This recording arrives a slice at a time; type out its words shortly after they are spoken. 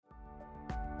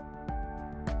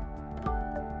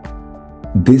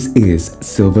This is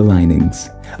Silver Linings,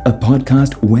 a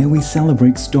podcast where we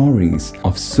celebrate stories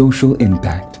of social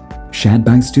impact, shared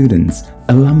by students,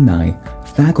 alumni,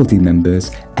 faculty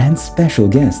members, and special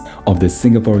guests of the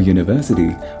Singapore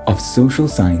University of Social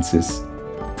Sciences.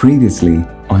 Previously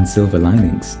on Silver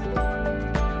Linings.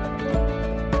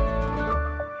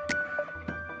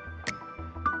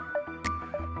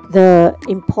 The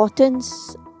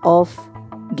importance of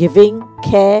giving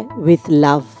care with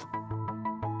love.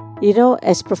 You know,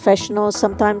 as professionals,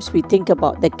 sometimes we think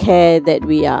about the care that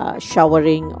we are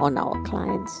showering on our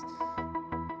clients.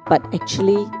 But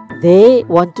actually, they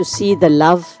want to see the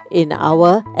love in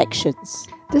our actions.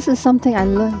 This is something I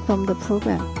learned from the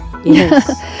program. Yes.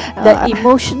 The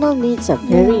emotional needs are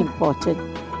very important.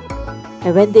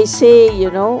 And when they say,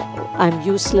 I'm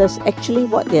useless, actually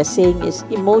what they're saying is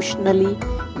emotionally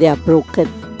they are broken.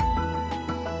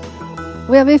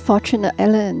 We are very fortunate,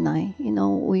 Ellen and I.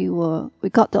 We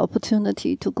got the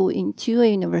opportunity to go into a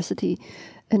university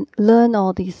and learn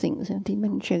all these things,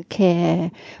 dementia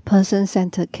care,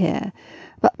 person-centered care.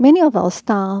 But many of our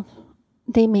staff,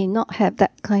 they may not have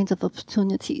that kinds of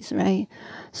opportunities, right?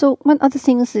 So one other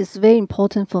thing is very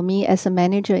important for me as a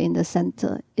manager in the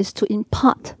center is to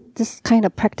impart this kind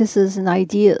of practices and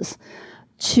ideas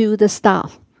to the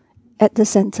staff at the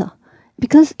center.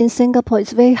 Because in Singapore,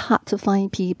 it's very hard to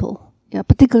find people,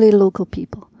 particularly local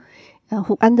people,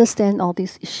 who understand all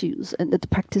these issues and the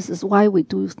practices, why we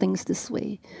do things this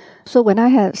way. So when I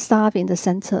have staff in the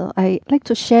center, I like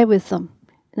to share with them,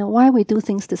 why we do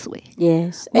things this way.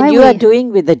 Yes, and you are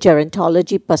doing with the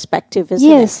gerontology perspective, isn't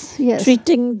it? Yes.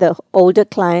 Treating the older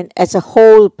client as a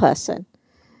whole person.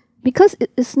 Because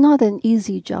it's not an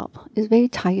easy job. It's very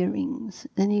tiring.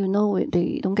 And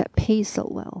they don't get paid so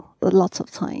well lots of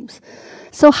times.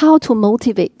 So how to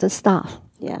motivate the staff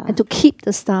and to keep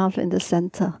the staff in the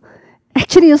center.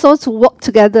 Actually, it's also to work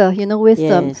together, with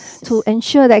them to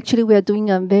ensure that actually we are doing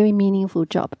a very meaningful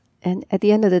job. And at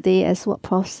the end of the day, as what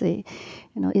Prof say,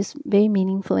 it's very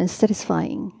meaningful and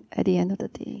satisfying at the end of the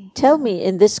day. Tell me,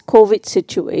 in this COVID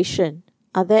situation,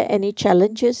 are there any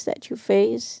challenges that you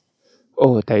face?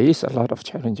 Oh, there is a lot of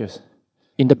challenges.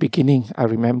 In the beginning, I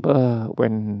remember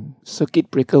when circuit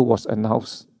breaker was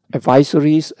announced,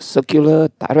 advisories, circular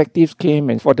directives came,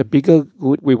 and for the bigger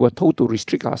good, we were told to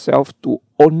restrict ourselves to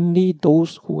only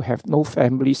those who have no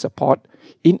family support,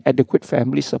 inadequate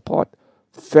family support,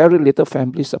 very little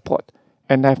family support.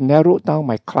 And I've narrowed down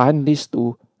my client list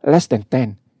to less than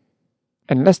 10.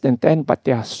 And less than 10, but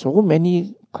there are so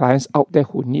many clients out there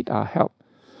who need our help.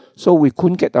 So we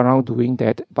couldn't get around doing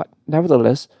that. But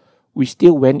nevertheless, we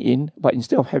still went in, but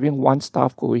instead of having one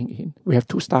staff going in, we have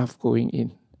two staff going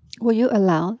in. Were you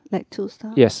allowed, two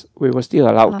staff? Yes, we were still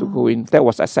allowed to go in. That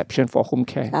was exception for home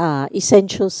care.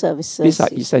 Essential services. These are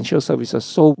essential services,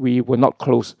 so we were not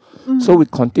closed. So we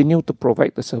continue to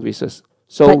provide the services.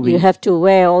 So but you have to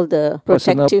wear all the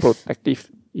personal protective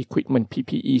equipment,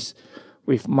 PPEs,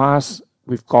 with masks,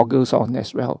 with goggles on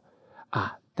as well.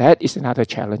 That is another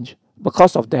challenge.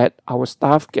 Because of that, our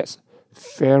staff gets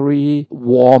very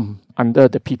warm under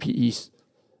the PPEs,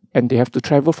 and they have to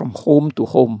travel from home to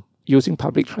home using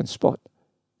public transport.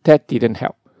 That didn't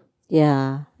help.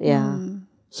 Yeah.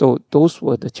 So those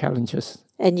were the challenges.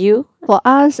 And you? For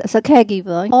us as a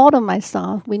caregiver, all of my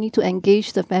staff, we need to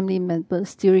engage the family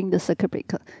members during the circuit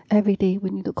breaker. Every day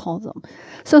we need to call them.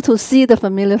 So to see the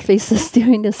familiar faces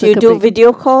during the circuit breaker. Do you do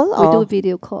video call? We do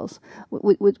video calls.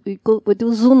 We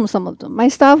do Zoom, some of them. My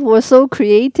staff were so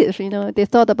creative, they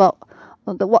thought about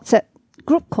the WhatsApp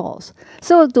group calls.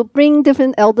 So to bring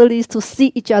different elderlies to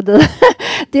see each other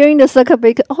during the circuit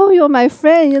breaker. Oh, you're my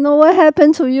friend. What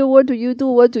happened to you? What do you do?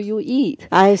 What do you eat?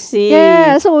 I see.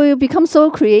 Yeah, so we become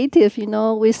so creative,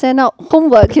 We send out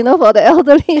homework, for the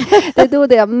elderly. They do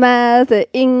their math, their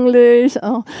English.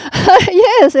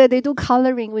 Yes, they do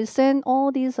coloring. We send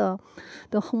all these the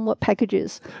homework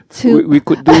packages to... We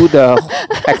could do the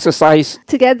exercise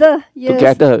together,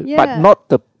 yes. But not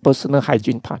the personal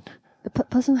hygiene part. The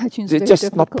personal hygiene is it's very just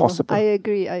difficult. not possible. I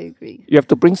agree. You have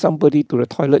to bring somebody to the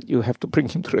toilet. You have to bring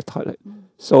him to the toilet.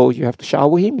 So you have to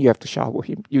shower him. You just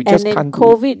can't. And in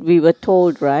COVID, we were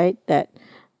told, right, that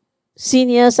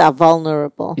seniors are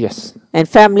vulnerable. Yes. And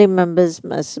family members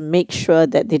must make sure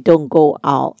that they don't go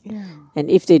out. Yeah. And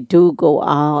if they do go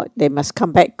out, they must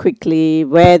come back quickly,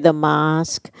 wear the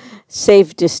mask,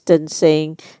 safe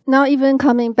distancing. Now even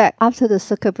coming back after the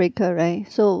circuit breaker, right?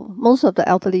 So most of the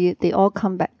elderly, they all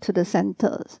come back to the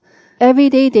centers. Every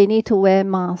day they need to wear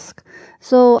masks.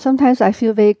 So sometimes I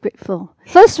feel very grateful.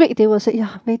 First week they will say,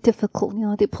 very difficult.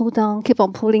 They keep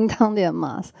on pulling down their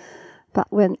masks. But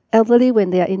when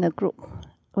they are in a group,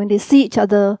 when they see each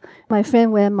other, my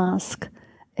friend wear mask.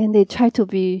 and they try to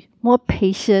be more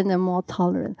patient and more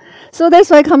tolerant. So that's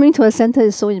why coming to a center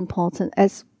is so important.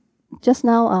 As just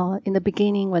now in the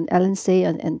beginning when Ellen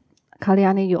said and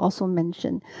Kalyani, you also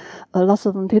mentioned, lots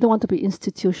of them, they don't want to be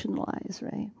institutionalized,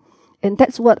 right? And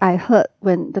that's what I heard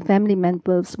when the family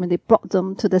members, when they brought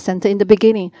them to the center in the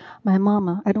beginning. My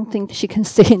mama, I don't think she can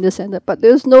stay in the center, but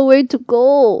there's no way to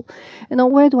go.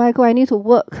 Where do I go? I need to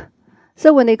work.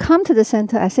 So when they come to the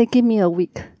center, I say, give me a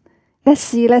week. Let's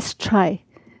see, let's try.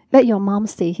 Let your mom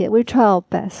stay here. We try our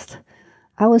best.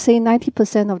 I would say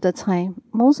 90% of the time,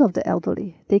 most of the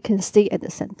elderly, they can stay at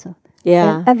the center.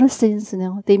 Yeah. And ever since,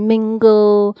 they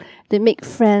mingle, they make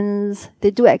friends, they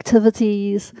do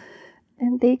activities,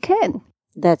 and they can.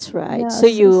 That's right. Yeah, so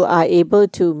you are able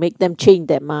to make them change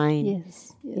their mind.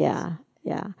 Yes.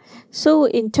 Yeah. So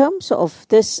in terms of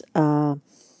this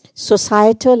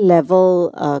societal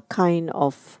level kind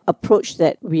of approach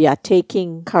that we are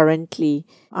taking currently,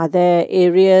 are there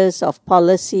areas of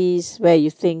policies where you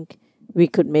think we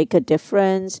could make a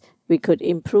difference, we could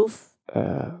improve?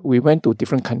 We went to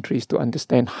different countries to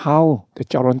understand how the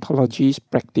gerontologists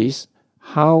practice,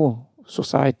 how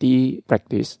society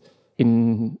practice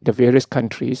in the various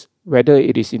countries, whether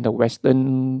it is in the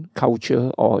Western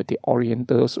culture or the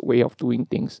Oriental's way of doing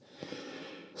things.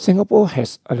 Singapore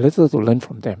has a little to learn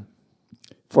from them.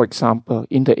 For example,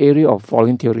 in the area of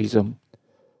volunteerism,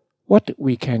 what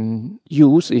we can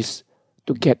use is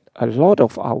to get a lot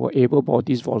of our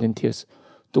able-bodied volunteers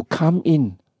to come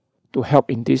in to help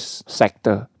in this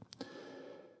sector.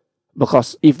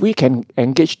 Because if we can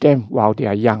engage them while they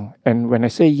are young, and when I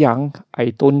say young,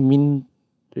 I don't mean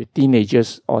the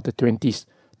teenagers or the 20s,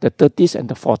 the 30s and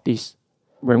the 40s.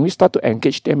 When we start to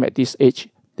engage them at this age,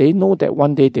 they know that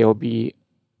one day they will be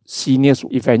seniors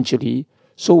eventually.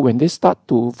 So when they start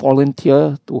to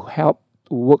volunteer to help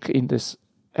to work in this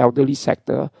elderly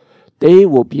sector, they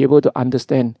will be able to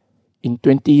understand in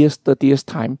 20 years, 30 years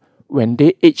time, when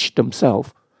they age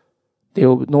themselves, they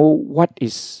will know what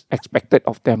is expected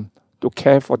of them to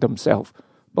care for themselves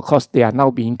because they are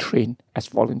now being trained as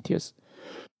volunteers.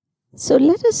 So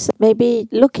let us maybe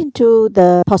look into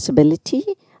the possibility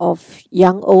of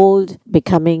young old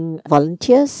becoming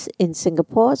volunteers in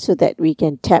Singapore so that we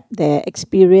can tap their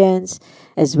experience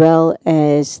as well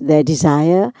as their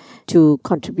desire to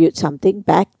contribute something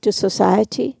back to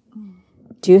society.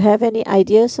 Do you have any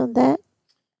ideas on that?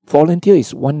 Volunteer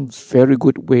is one very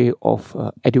good way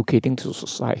of educating to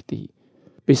society.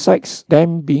 Besides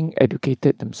them being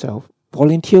educated themselves,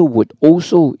 volunteer would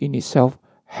also in itself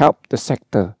help the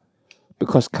sector.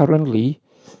 Because currently,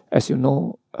 as you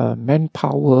know,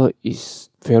 manpower is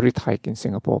very tight in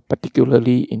Singapore,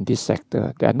 particularly in this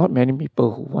sector. There are not many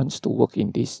people who wants to work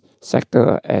in this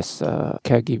sector as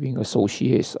caregiving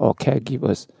associates or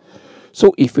caregivers.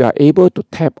 So if we are able to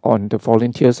tap on the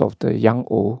volunteers of the young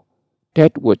old,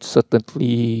 that would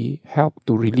certainly help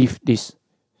to relieve this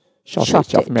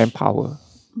shortage of manpower.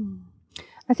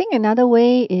 I think another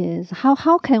way is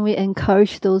how can we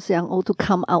encourage those young old to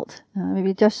come out,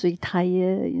 maybe just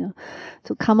retire,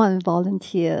 to come out and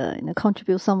volunteer,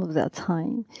 contribute some of their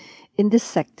time in these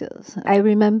sectors. I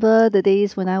remember the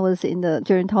days when I was in the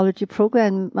gerontology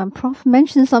program, my prof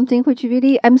mentioned something which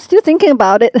really, I'm still thinking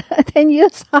about it 10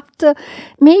 years after.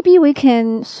 Maybe we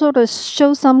can sort of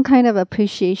show some kind of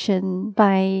appreciation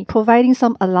by providing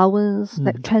some allowance,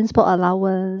 like transport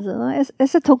allowance,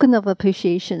 as a token of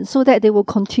appreciation so that they will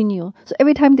continue. So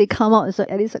every time they come out, so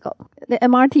at least I got the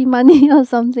MRT money or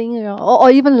something,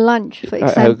 or even lunch, for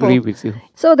example. I agree with you.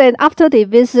 So then after they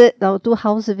visit, they'll do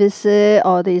house visit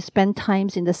or they spend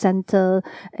times in the center,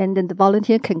 and then the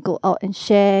volunteer can go out and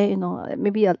share,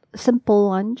 maybe a simple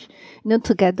lunch,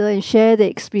 together and share the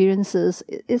experiences.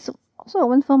 It's also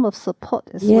one form of support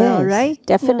as well, right?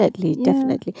 Definitely.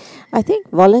 I think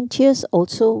volunteers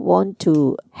also want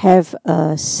to have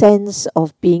a sense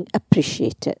of being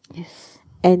appreciated. Yes.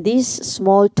 And these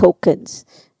small tokens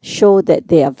show that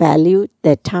they are valued,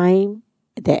 their time,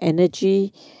 their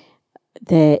energy,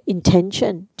 their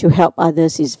intention to help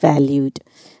others is valued.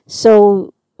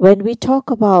 So when we talk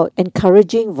about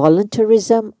encouraging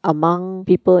volunteerism among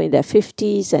people in their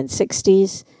 50s and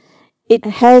 60s, it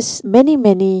has many,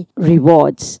 many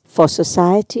rewards for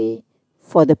society,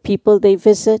 for the people they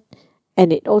visit,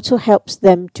 and it also helps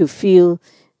them to feel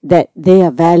that they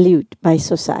are valued by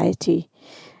society.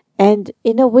 And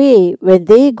in a way, when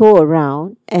they go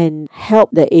around and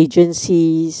help the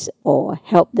agencies or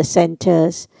help the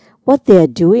centers, what they are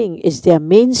doing is they are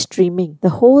mainstreaming the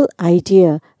whole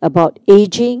idea about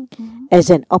aging as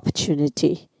an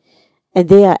opportunity. And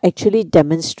they are actually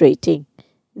demonstrating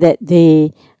that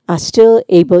they are still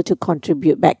able to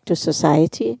contribute back to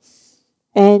society.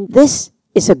 And this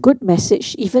is a good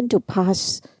message even to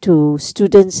pass to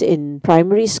students in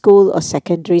primary school or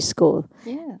secondary school.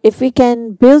 Yeah. If we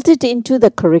can build it into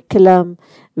the curriculum,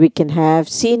 we can have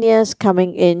seniors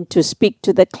coming in to speak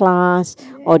to the class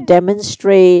or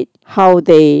demonstrate how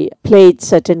they played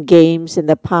certain games in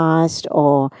the past,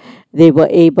 or they were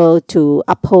able to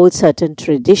uphold certain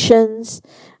traditions,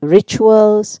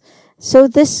 rituals. So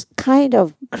this kind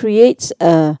of creates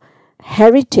a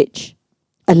heritage,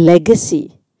 a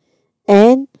legacy.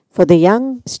 And for the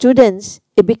young students,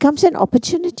 it becomes an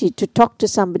opportunity to talk to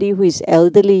somebody who is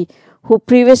elderly, who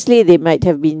previously they might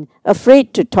have been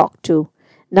afraid to talk to.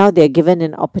 Now they're given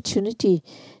an opportunity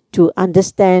to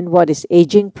understand what is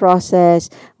aging process,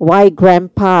 why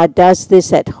grandpa does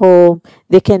this at home.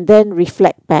 They can then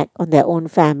reflect back on their own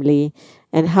family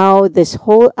and how this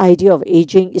whole idea of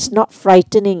aging is not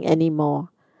frightening anymore.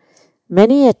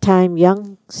 Many a time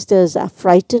youngsters are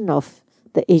frightened of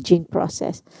the aging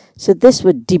process. So this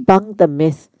would debunk the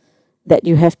myth that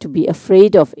you have to be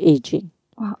afraid of aging.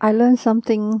 Wow, I learned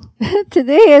something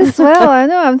today as well. I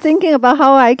know I'm thinking about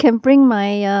how I can bring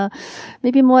my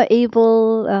maybe more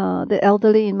able, the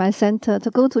elderly in my center to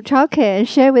go to childcare and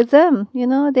share with them,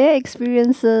 their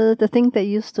experiences, the things they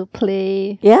used to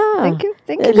play. Yeah. Thank you.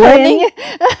 Thank you.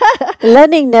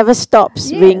 Learning never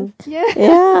stops, Wing. Yeah.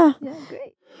 Yeah. Yeah,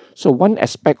 great. So one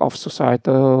aspect of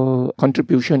societal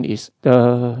contribution is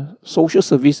the social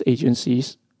service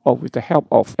agencies, or with the help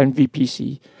of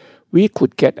NVPC, we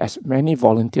could get as many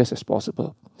volunteers as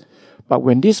possible. But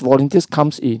when these volunteers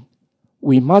comes in,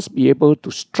 we must be able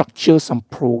to structure some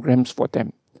programs for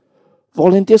them.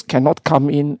 Volunteers cannot come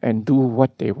in and do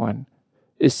what they want.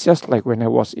 It's just like when I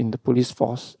was in the police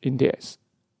force, in the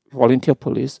volunteer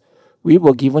police, we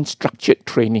were given structured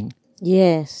training.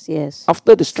 Yes.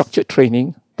 After the structured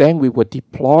training, then we would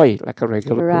deploy like a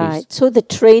regular police. Right. So the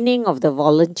training of the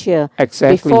volunteer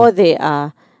Exactly. before they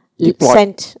are Deployed.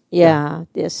 sent.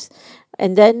 Yes.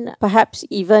 And then perhaps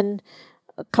even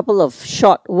a couple of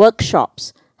short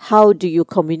workshops. How do you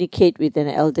communicate with an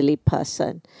elderly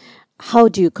person? How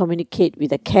do you communicate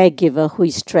with a caregiver who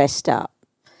is stressed out?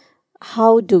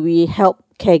 How do we help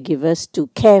caregivers to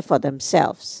care for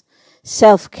themselves?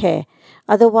 Self-care.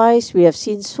 Otherwise, we have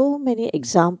seen so many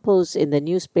examples in the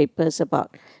newspapers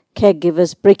about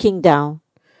caregivers breaking down,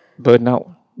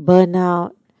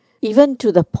 burnout, even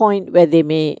to the point where they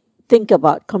may think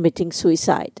about committing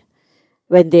suicide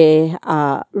when they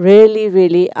are really,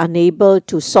 really unable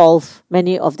to solve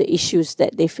many of the issues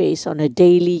that they face on a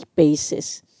daily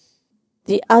basis.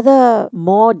 The other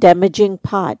more damaging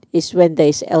part is when there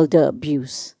is elder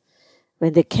abuse.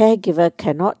 When the caregiver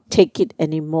cannot take it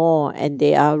anymore and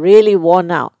they are really worn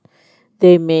out,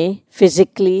 they may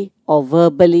physically or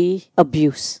verbally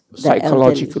abuse the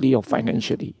psychologically elderly. or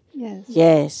financially.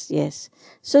 Yes.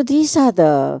 So these are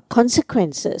the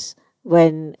consequences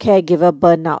when caregiver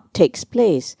burnout takes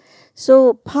place.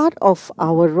 So part of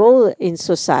our role in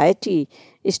society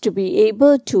is to be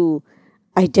able to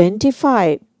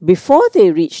identify before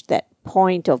they reach that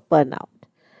point of burnout.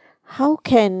 How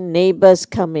can neighbors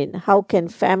come in? How can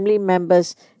family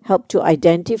members help to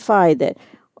identify that,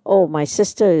 oh, my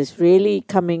sister is really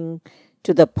coming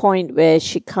to the point where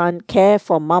she can't care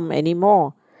for mom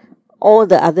anymore? All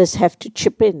the others have to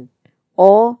chip in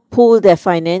or pool their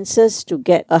finances to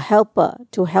get a helper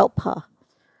to help her,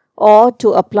 or to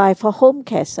apply for home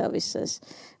care services,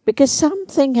 because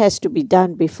something has to be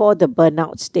done before the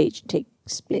burnout stage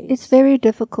takes place. It's very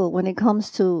difficult when it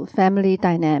comes to family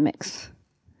dynamics.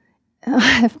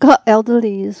 I've got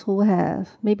elderlies who have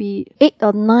maybe 8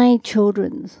 or 9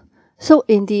 children. So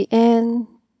in the end,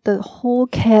 the whole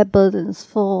care burden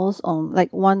falls on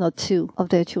like 1 or 2 of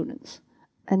their children,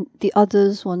 and the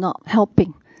others were not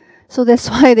helping. So that's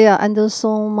why they are under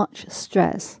so much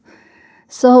stress.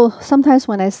 So sometimes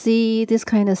when I see this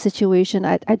kind of situation,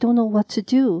 I don't know what to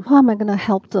do. How am I going to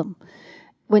help them?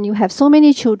 When you have so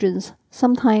many children,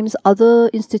 sometimes other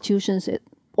institutions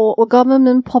or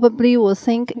government probably will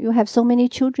think you have so many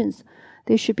children,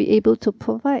 they should be able to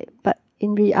provide. But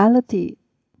in reality,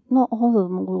 not all of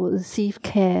them will receive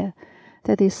care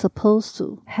that they're supposed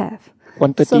to have.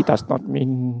 Quantity does not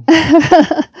mean...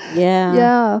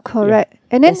 Yeah, correct.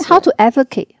 And then That's how right. to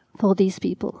advocate for these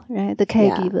people, right? The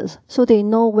caregivers, so they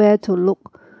know where to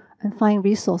look and find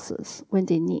resources when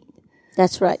they need.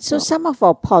 That's right. So some of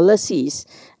our policies,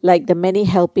 like the Many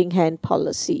Helping Hand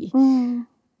policy,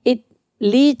 it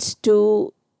leads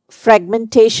to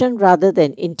fragmentation rather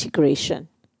than integration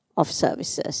of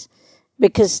services,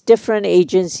 because different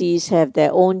agencies have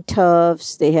their own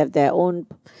turfs, they have their own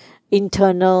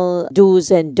internal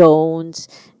do's and don'ts,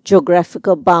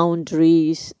 geographical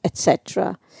boundaries,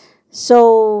 etc.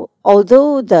 So,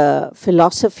 although the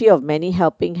philosophy of many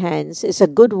helping hands is a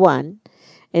good one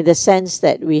in the sense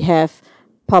that we have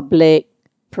public,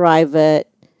 private,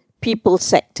 people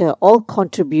sector all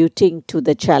contributing to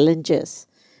the challenges,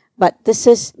 but this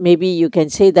is maybe you can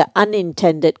say the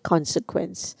unintended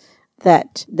consequence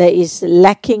that there is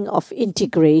lacking of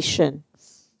integration.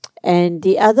 And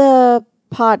the other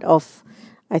part of,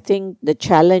 I think, the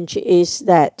challenge is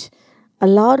that a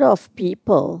lot of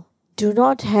people do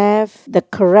not have the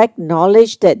correct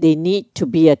knowledge that they need to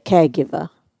be a caregiver.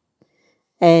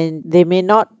 And they may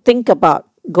not think about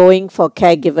going for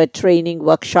caregiver training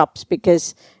workshops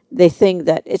because they think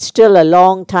that it's still a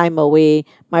long time away.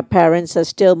 My parents are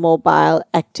still mobile,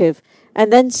 active.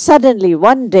 And then suddenly,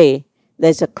 one day,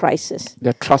 there's a crisis.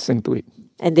 They're thrust into it.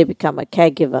 And they become a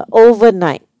caregiver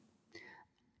overnight.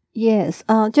 Yes,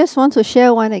 just want to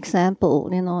share one example.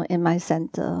 In my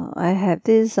center, I have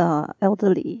this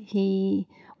elderly.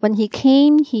 When he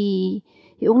came, he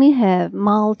only had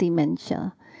mild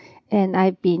dementia, and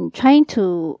I've been trying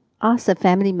to ask the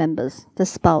family members, the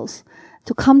spouse,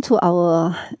 to come to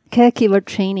our caregiver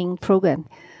training program.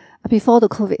 Before the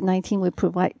COVID-19, we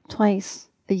provide twice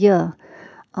a year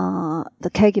the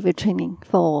caregiver training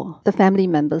for the family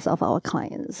members of our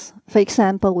clients. For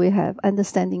example, we have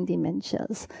understanding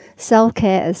dementias,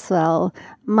 self-care as well,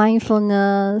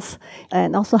 mindfulness,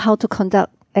 and also how to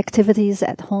conduct activities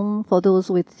at home for those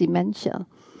with dementia.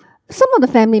 Some of the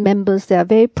family members, they are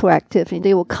very proactive and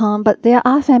they will come, but there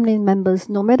are family members,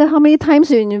 no matter how many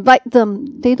times you invite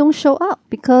them, they don't show up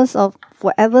because of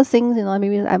whatever things,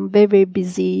 maybe I'm very, very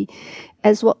busy.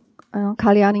 As what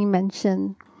Kalyani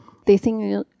mentioned, they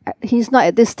think he's not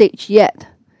at this stage yet.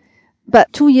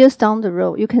 But 2 years down the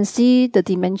road, you can see the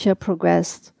dementia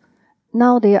progressed.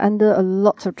 Now they are under a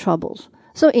lot of troubles.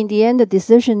 So in the end, the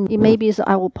decision, it may be, so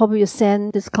I will probably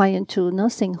send this client to a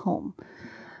nursing home.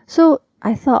 So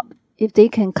I thought if they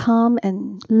can come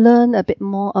and learn a bit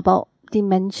more about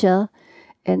dementia,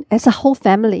 and as a whole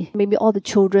family, maybe all the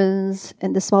children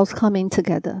and the spouse coming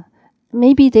together,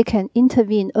 maybe they can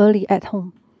intervene early at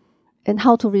home and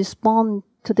how to respond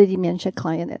to the dementia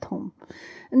client at home.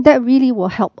 And that really will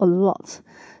help a lot.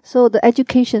 So the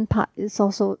education part is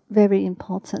also very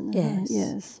important.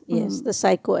 Yes. The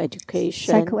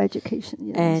psychoeducation. Psychoeducation,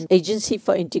 yes. And Agency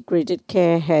for Integrated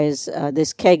Care has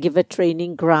this caregiver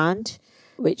training grant,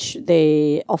 which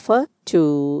they offer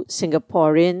to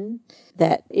Singaporean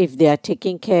that if they are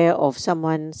taking care of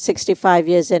someone 65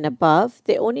 years and above,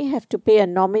 they only have to pay a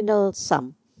nominal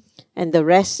sum. And the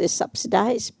rest is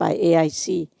subsidized by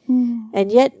AIC.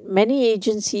 And yet many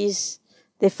agencies,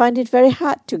 they find it very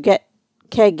hard to get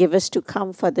caregivers to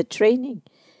come for the training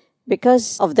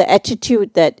because of the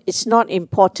attitude that it's not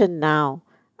important now.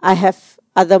 I have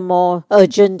other more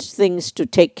urgent things to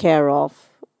take care of.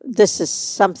 This is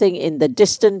something in the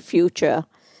distant future,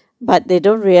 but they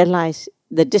don't realize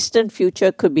the distant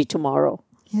future could be tomorrow.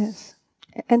 Yes.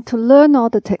 And to learn all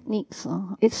the techniques,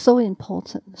 it's so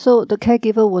important. So the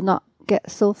caregiver will not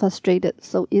get so frustrated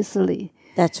so easily.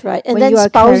 That's right. And when then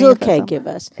spousal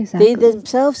caregivers, exactly. They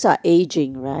themselves are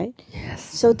aging, right? Yes.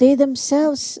 So they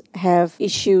themselves have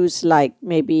issues like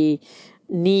maybe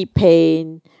knee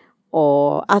pain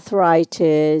or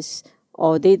arthritis,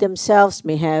 or they themselves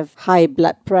may have high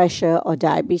blood pressure or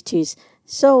diabetes.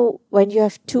 So when you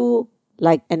have two,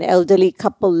 like an elderly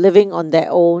couple living on their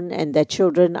own and their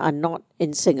children are not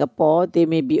in Singapore, they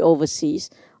may be overseas,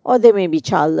 or they may be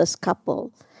childless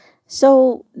couple.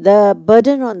 So the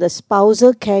burden on the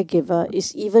spousal caregiver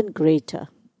is even greater.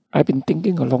 I've been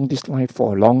thinking along this line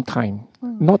for a long time,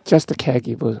 not just the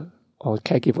caregiver or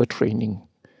caregiver training.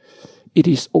 It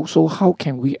is also how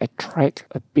can we attract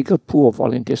a bigger pool of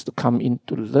volunteers to come in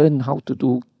to learn how to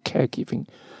do caregiving.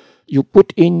 You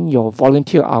put in your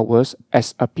volunteer hours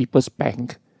as a people's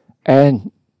bank,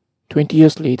 and 20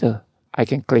 years later, I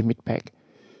can claim it back.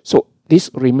 So this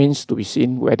remains to be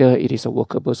seen whether it is a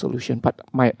workable solution. But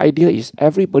my idea is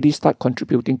everybody start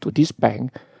contributing to this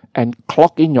bank and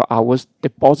clock in your hours,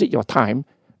 deposit your time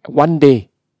one day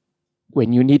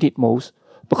when you need it most.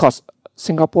 Because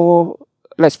Singapore,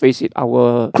 let's face it,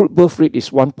 our crude birth rate is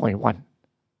 1.1.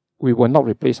 We will not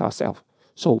replace ourselves.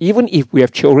 So even if we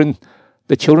have children,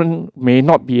 the children may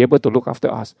not be able to look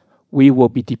after us. We will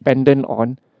be dependent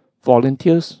on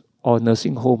volunteers or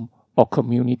nursing home or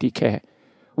community care.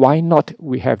 Why not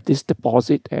we have this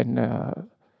deposit and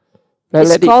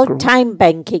it's called time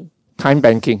banking. Time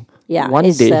banking. Yeah,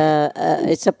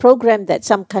 it's a program that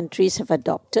some countries have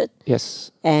adopted.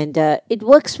 Yes. And it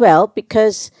works well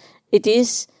because it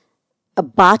is a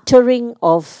bartering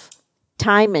of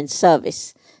time and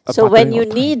service. So when bartering you of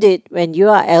time. need it, when you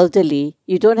are elderly,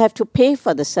 you don't have to pay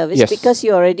for the service Yes. because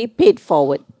you already paid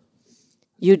forward.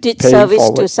 You did Paying service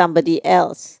to forward. somebody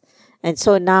else. And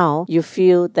so now you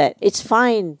feel that it's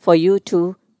fine for you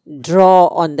to draw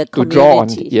on the to draw on,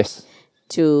 community yes.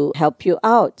 to help you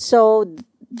out. So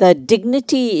the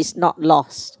dignity is not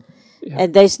lost.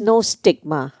 And there's no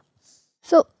stigma.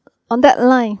 So on that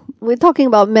line, we're talking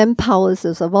about manpower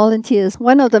as volunteers.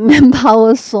 One of the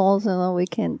manpower source we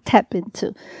can tap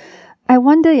into. I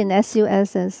wonder in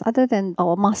SUSS, other than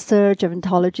our master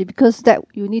gerontology, because that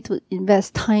you need to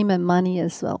invest time and money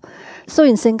as well. So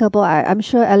in Singapore, I'm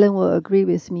sure Ellen will agree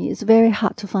with me. It's very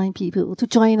hard to find people to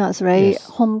join us, right?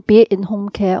 Yes. Be it in home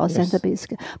care or center-based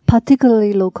care,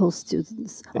 particularly local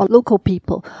students or local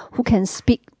people who can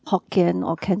speak Hokkien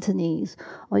or Cantonese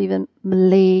or even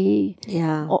Malay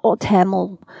Yeah. or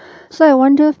Tamil. So I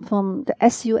wonder from the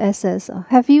SUSS,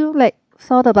 have you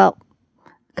thought about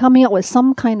coming up with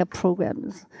some kind of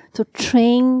programs to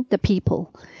train the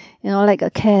people, like a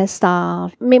care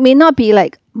staff? May not be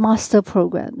like master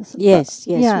programs. Yes.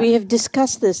 Yeah. We have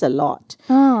discussed this a lot.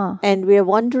 Ah, And we're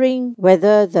wondering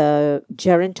whether the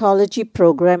gerontology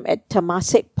program at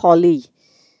Temasek Poly,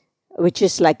 which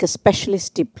is like a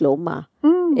specialist diploma,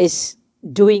 is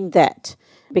doing that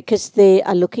because they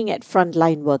are looking at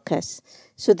frontline workers.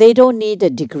 So they don't need a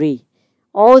degree.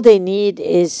 All they need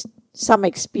is some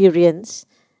experience,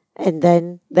 and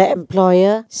then the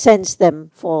employer sends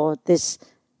them for this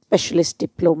specialist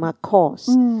diploma course.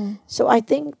 So I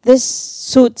think this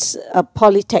suits a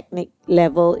polytechnic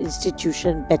level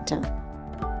institution better.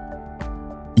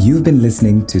 You've been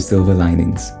listening to Silver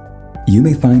Linings. You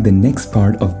may find the next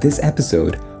part of this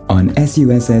episode on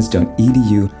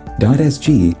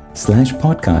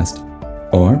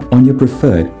suss.edu.sg/podcast or on your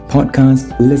preferred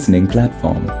podcast listening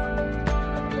platform.